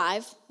still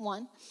alive,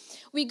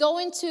 we go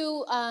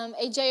into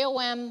a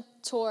JOM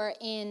tour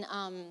in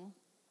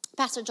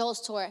Pastor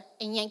Joel's tour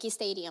in Yankee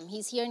Stadium.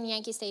 He's here in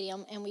Yankee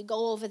Stadium, and we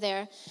go over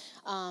there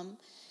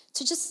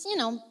to just,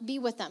 be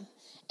with them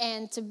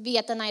and to be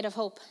at the Night of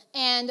Hope.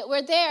 And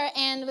we're there,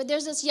 and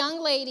there's this young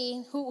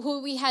lady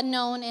who we had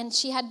known, and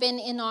she had been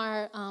in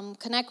our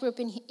Connect group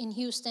in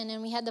Houston,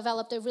 and we had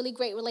developed a really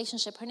great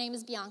relationship. Her name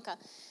is Bianca.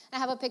 I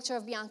have a picture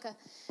of Bianca.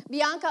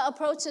 Bianca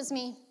approaches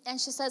me,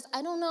 and she says,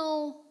 I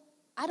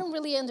don't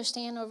really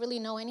understand or really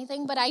know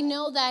anything, but I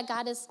know that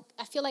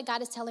I feel like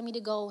God is telling me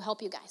to go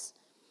help you guys.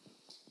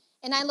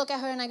 And I look at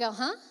her and I go,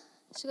 huh?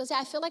 She goes, yeah,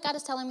 I feel like God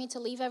is telling me to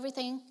leave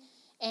everything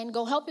and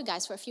go help you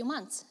guys for a few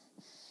months.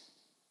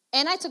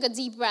 And I took a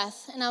deep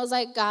breath, and I was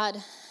like,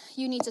 God,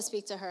 you need to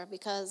speak to her,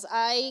 because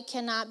I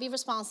cannot be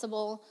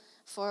responsible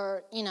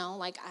for,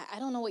 I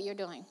don't know what you're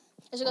doing.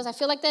 And she goes, I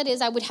feel like that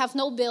is, I would have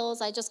no bills.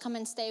 I just come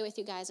and stay with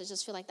you guys. I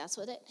just feel like that's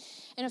what it.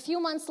 And a few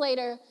months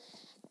later,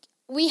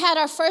 we had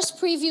our first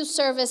preview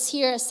service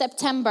here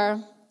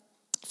September,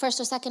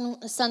 first or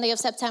second Sunday of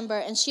September,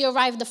 and she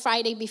arrived the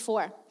Friday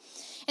before.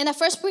 And the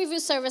first preview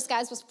service,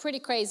 guys, was pretty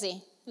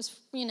crazy. It was,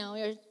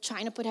 you're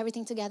trying to put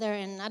everything together,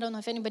 and I don't know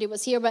if anybody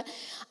was here, but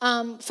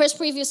first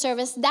preview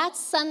service, that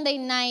Sunday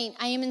night,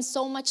 I am in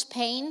so much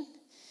pain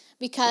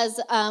because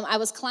I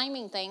was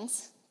climbing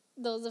things.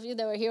 Those of you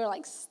that were here were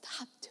like,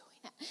 stop doing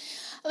that.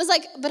 I was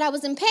like, but I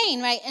was in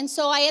pain, right? And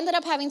so I ended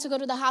up having to go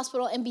to the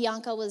hospital, and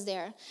Bianca was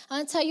there. I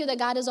want to tell you that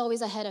God is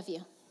always ahead of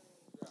you.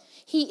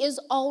 He is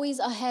always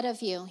ahead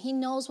of you. He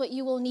knows what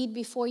you will need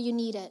before you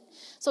need it.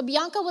 So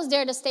Bianca was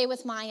there to stay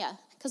with Maya,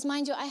 Because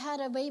mind you, I had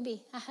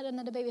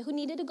another baby who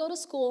needed to go to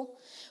school,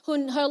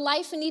 who her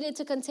life needed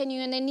to continue,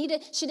 and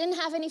she didn't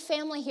have any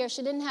family here.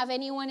 She didn't have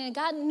anyone, and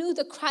God knew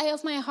the cry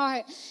of my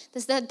heart.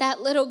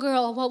 That little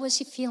girl, what was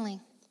she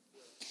feeling?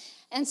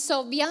 And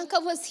so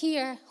Bianca was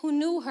here, who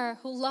knew her,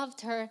 who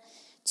loved her,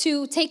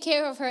 to take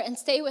care of her and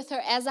stay with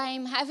her, as I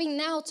am having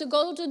now to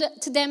go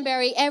to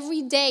Danbury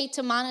every day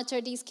to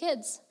monitor these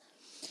kids.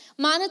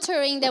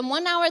 Monitoring them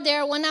 1 hour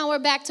there, 1 hour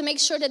back to make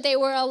sure that they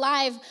were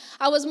alive.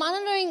 I was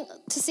monitoring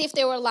to see if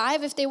they were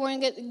alive, if they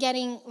weren't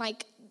getting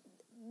like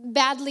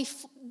badly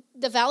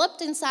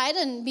developed inside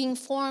and being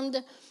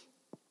formed,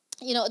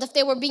 if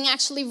they were being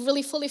actually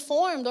really fully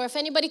formed, or if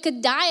anybody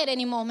could die at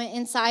any moment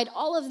inside.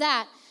 All of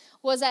that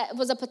was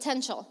a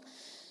potential.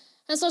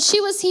 And so she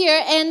was here,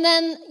 and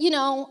then,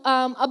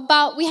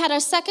 we had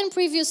our second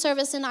preview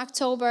service in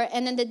October,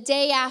 and then the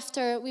day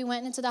after, we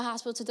went into the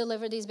hospital to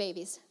deliver these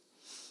babies.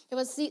 It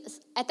was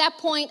at that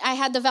point I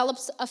had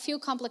developed a few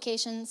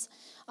complications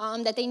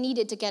that they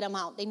needed to get them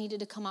out. They needed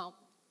to come out.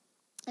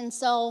 And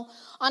so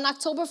on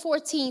October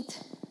 14th,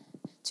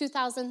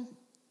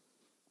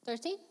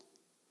 2013,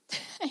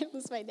 I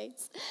lose my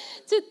dates.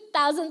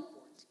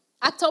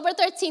 October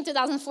 13th,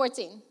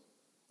 2014.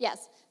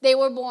 Yes, they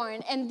were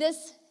born. And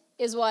this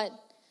is what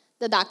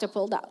the doctor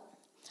pulled out.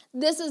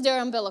 This is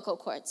their umbilical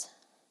cords.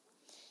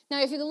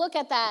 Now, if you look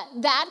at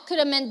that could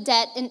have meant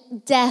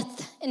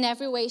death in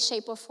every way,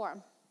 shape, or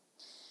form.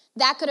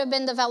 That could have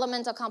been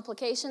developmental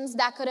complications.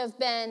 That could have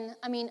been,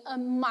 a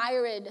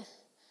myriad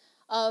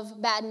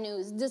of bad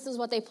news. This is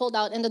what they pulled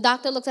out. And the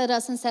doctor looked at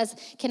us and says,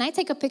 "Can I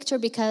take a picture,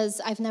 because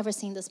I've never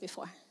seen this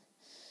before?"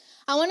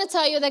 I want to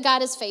tell you that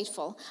God is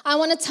faithful. I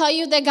want to tell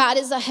you that God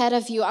is ahead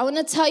of you. I want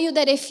to tell you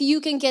that if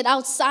you can get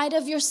outside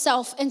of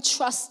yourself and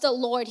trust the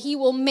Lord, He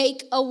will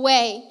make a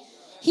way.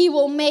 He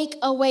will make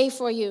a way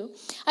for you.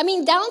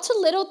 Down to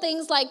little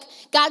things like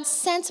God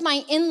sent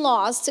my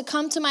in-laws to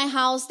come to my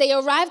house. They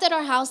arrived at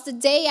our house the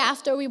day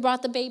after we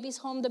brought the babies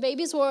home. The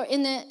babies were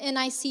in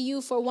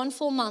ICU for 1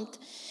 full month.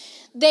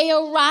 They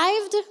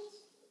arrived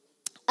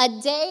a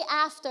day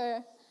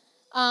after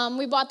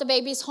we brought the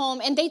babies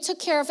home, and they took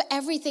care of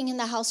everything in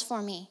the house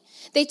for me.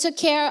 They took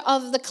care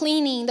of the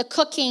cleaning, the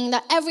cooking,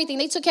 everything.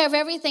 They took care of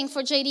everything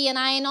for JD and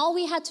I, and all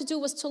we had to do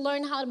was to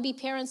learn how to be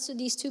parents to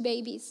these 2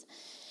 babies.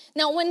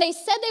 Now, when they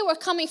said they were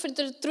coming for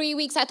 3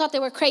 weeks, I thought they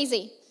were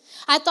crazy.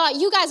 I thought,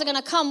 you guys are going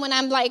to come when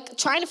I'm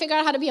trying to figure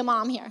out how to be a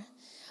mom here.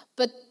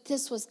 But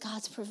this was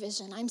God's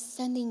provision. I'm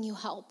sending you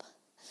help.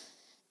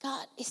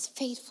 God is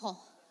faithful.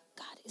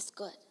 God is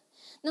good.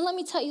 Now, let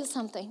me tell you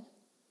something.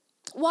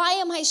 Why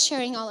am I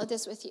sharing all of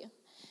this with you?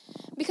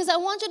 Because I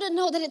want you to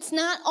know that it's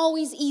not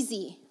always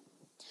easy.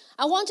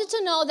 I want you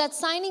to know that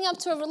signing up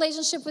to a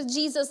relationship with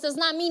Jesus does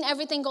not mean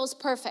everything goes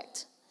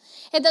perfect.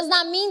 It does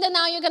not mean that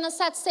now you're going to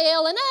set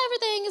sail and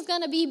everything is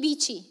going to be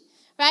beachy,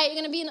 right?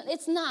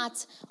 It's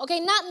not.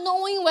 Okay, not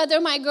knowing whether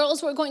my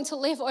girls were going to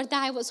live or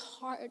die was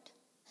hard.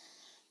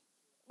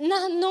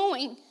 Not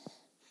knowing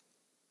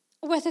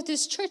whether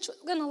this church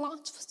was going to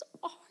launch was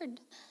hard.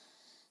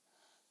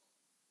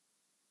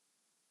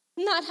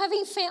 Not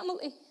having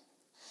family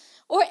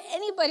or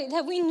anybody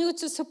that we knew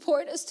to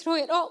support us through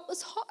it all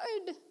was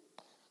hard.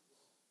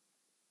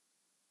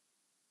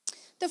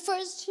 The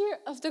first year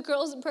of the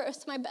girl's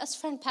birth, my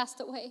best friend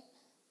passed away.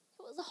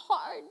 It was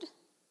hard.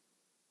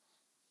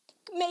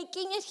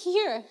 Making it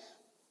here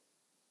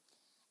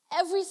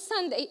every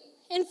Sunday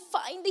and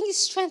finding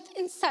strength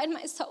inside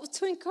myself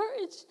to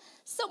encourage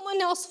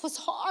someone else was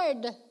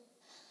hard.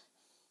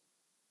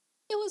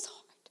 It was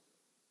hard.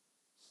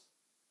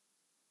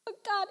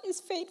 But God is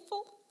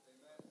faithful.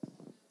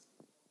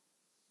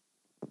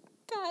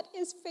 God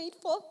is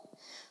faithful.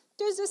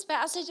 There's this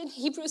passage in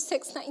Hebrews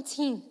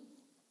 6:19.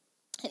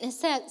 And it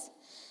says,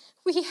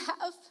 we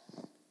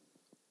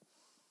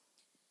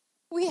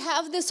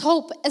have this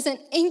hope as an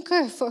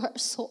anchor for our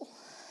soul.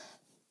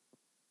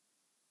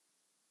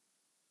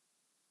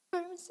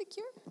 Firm and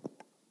secure.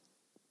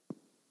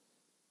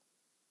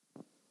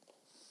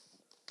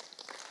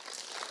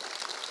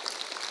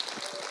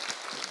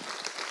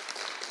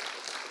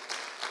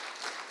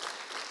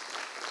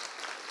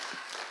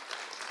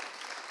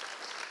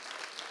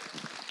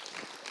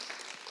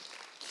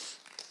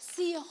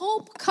 See,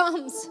 hope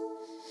comes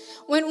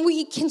when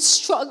we can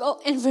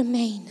struggle and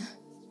remain.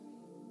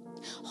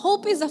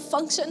 Hope is a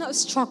function of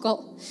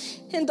struggle.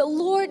 And the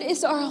Lord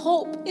is our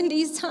hope in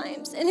these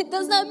times. And it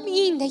does not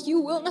mean that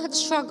you will not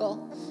struggle.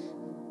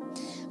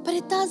 But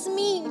it does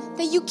mean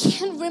that you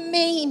can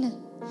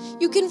remain.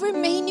 You can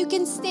remain, you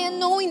can stand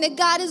knowing that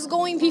God is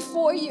going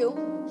before you.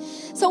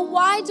 So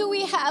why do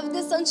we have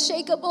this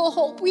unshakable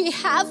hope? We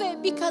have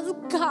it because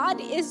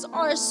God is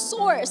our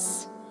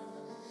source.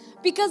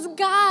 Because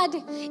God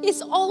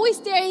is always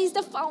there. He's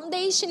the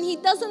foundation. He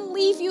doesn't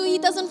leave you. He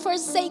doesn't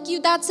forsake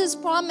you. That's His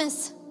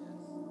promise.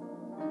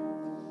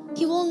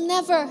 He will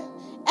never,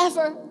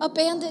 ever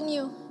abandon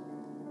you.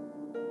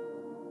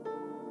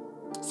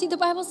 See, the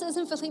Bible says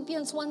in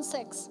Philippians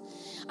 1:6,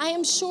 I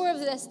am sure of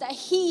this, that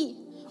He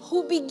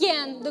who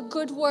began the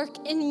good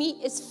work in me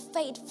is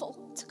faithful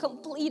to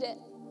complete it.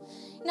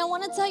 And I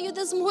want to tell you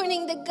this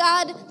morning that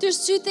God,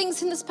 there's two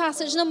things in this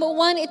passage. Number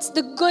one, it's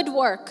the good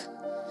work.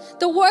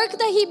 The work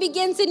that He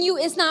begins in you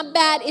is not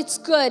bad, it's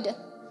good.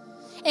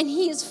 And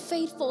He is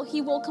faithful.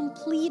 He will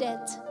complete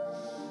it.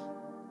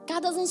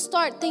 God doesn't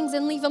start things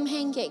and leave them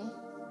hanging.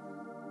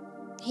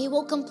 He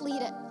will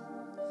complete it.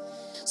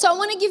 So I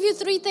want to give you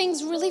 3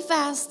 things really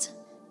fast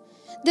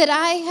that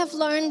I have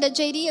learned, that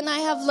JD and I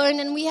have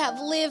learned, and we have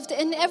lived.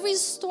 And every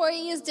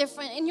story is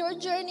different, and your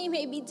journey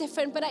may be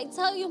different. But I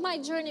tell you my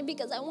journey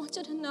because I want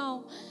you to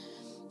know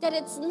that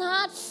it's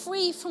not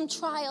free from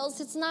trials.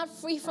 It's not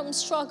free from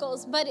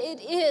struggles, but it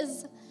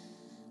is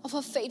of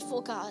a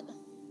faithful God.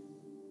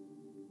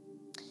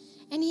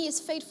 And He is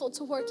faithful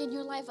to work in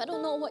your life. I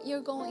don't know what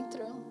you're going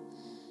through.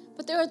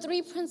 But there are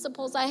 3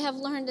 principles I have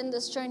learned in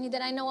this journey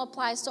that I know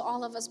applies to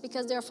all of us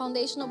because they're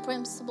foundational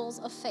principles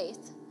of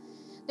faith.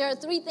 There are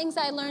 3 things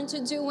I learned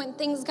to do when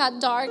things got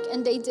dark,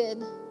 and they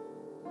did.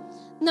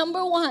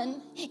 Number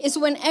 1 is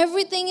when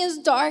everything is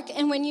dark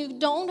and when you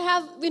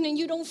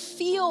don't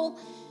feel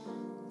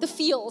the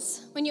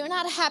feels, when you're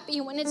not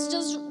happy, when it's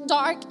just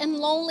dark and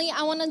lonely,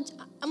 I'm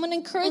gonna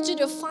encourage you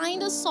to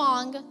find a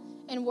song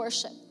and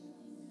worship.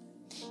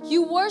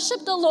 You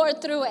worship the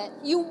Lord through it.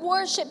 You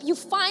worship. You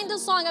find a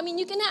song. I mean,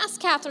 you can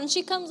ask Catherine.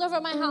 She comes over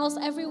my house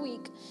every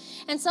week.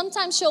 And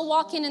sometimes she'll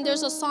walk in and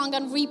there's a song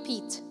on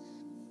repeat.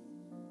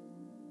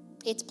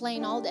 It's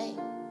playing all day.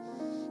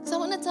 So I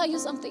want to tell you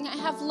something. I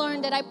have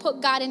learned that I put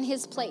God in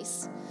His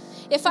place.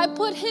 If I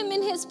put Him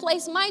in His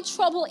place, my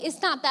trouble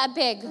is not that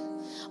big.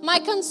 My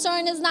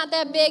concern is not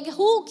that big.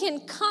 Who can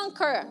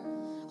conquer?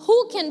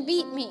 Who can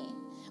beat me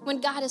when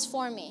God is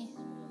for me?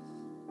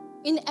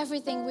 In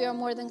everything, we are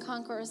more than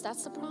conquerors.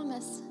 That's the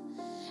promise.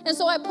 And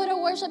so I put a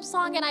worship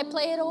song and I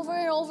play it over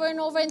and over and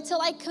over until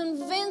I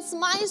convince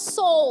my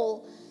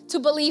soul to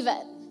believe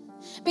it.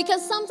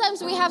 Because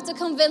sometimes we have to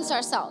convince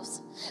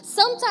ourselves.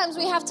 Sometimes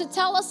we have to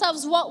tell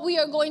ourselves what we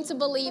are going to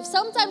believe.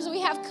 Sometimes we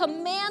have to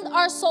command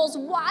our souls.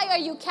 Why are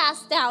you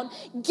cast down?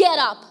 Get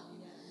up.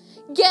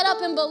 Get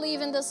up and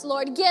believe in this,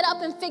 Lord. Get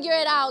up and figure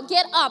it out.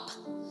 Get up.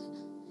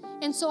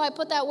 And so I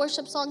put that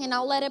worship song and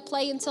I'll let it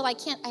play until I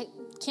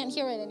can't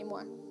hear it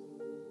anymore.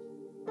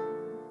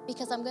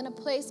 Because I'm going to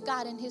place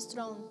God in His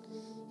throne.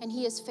 And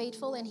He is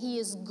faithful and He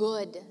is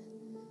good.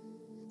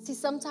 See,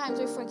 sometimes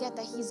we forget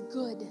that He's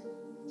good.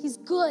 He's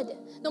good.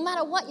 No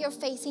matter what you're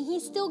facing,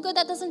 He's still good.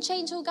 That doesn't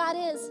change who God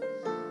is.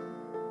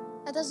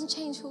 That doesn't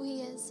change who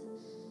He is.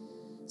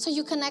 So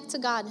you connect to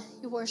God.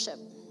 You worship.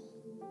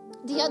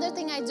 The other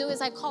thing I do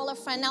is I call a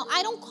friend. Now,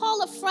 I don't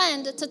call a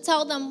friend to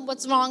tell them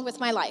what's wrong with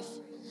my life.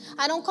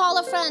 I don't call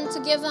a friend to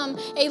give them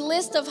a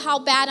list of how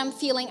bad I'm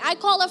feeling. I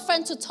call a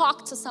friend to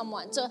talk to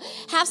someone, to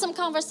have some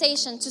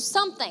conversation, to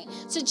something,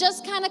 to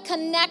just kind of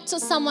connect to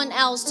someone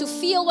else, to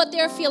feel what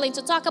they're feeling,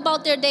 to talk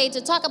about their day, to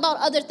talk about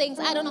other things.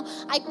 I don't know.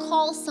 I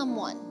call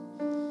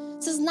someone.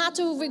 This is not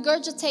to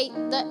regurgitate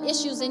the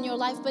issues in your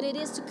life, but it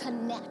is to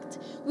connect.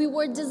 We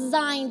were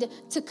designed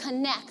to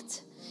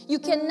connect. You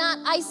cannot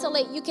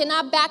isolate. You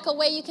cannot back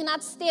away. You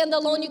cannot stand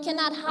alone. You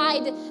cannot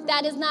hide.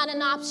 That is not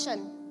an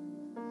option.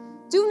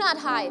 Do not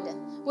hide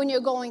when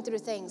you're going through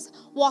things.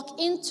 Walk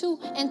into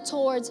and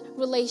towards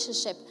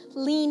relationship.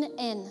 Lean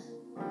in.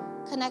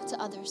 Connect to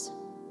others.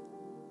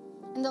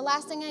 And the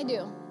last thing I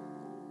do,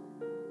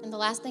 and the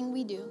last thing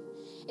we do,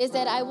 is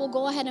that I will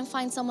go ahead and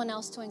find someone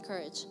else to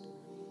encourage.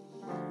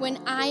 When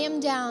I am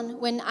down,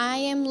 when I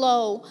am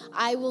low,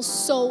 I will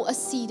sow a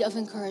seed of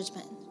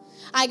encouragement.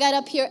 I got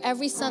up here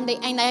every Sunday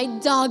and I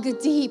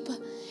dug deep.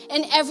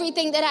 And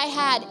everything that I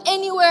had,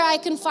 anywhere I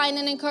can find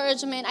an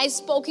encouragement, I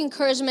spoke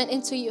encouragement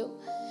into you.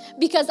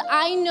 Because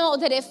I know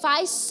that if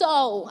I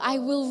sow, I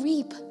will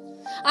reap.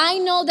 I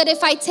know that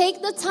if I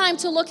take the time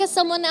to look at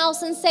someone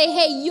else and say,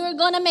 hey, you're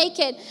going to make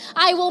it,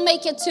 I will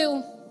make it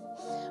too.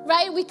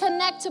 Right? We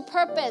connect to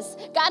purpose.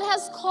 God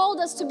has called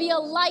us to be a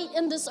light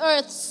in this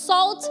earth,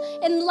 salt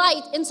and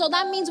light. And so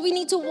that means we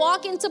need to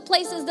walk into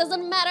places,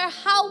 doesn't matter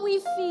how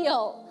we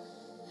feel.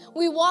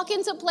 We walk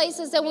into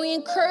places and we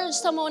encourage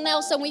someone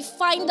else and we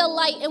find the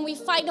light and we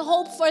find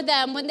hope for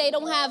them when they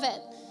don't have it.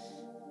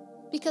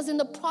 Because in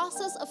the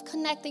process of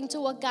connecting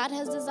to what God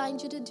has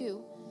designed you to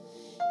do,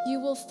 you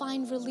will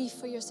find relief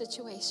for your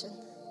situation.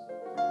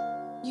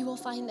 You will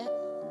find it.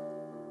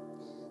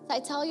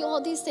 I tell you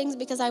all these things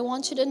because I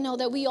want you to know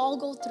that we all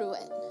go through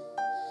it.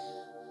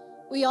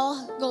 We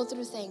all go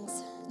through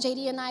things.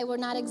 JD and I were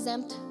not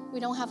exempt.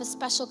 We don't have a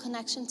special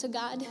connection to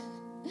God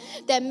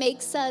that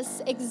makes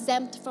us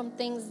exempt from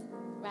things,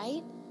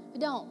 right? We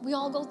don't. We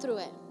all go through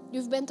it.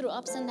 You've been through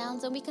ups and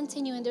downs, and we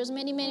continue. And there's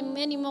many, many,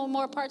 many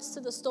more parts to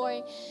the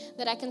story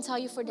that I can tell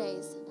you for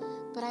days.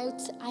 But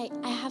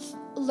I have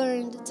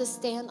learned to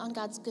stand on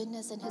God's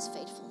goodness and His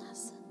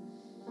faithfulness.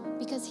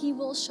 Because He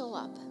will show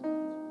up.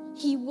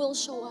 He will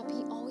show up.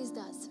 He always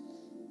does.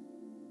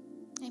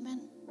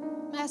 Amen. I'm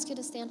going to ask you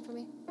to stand for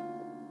me.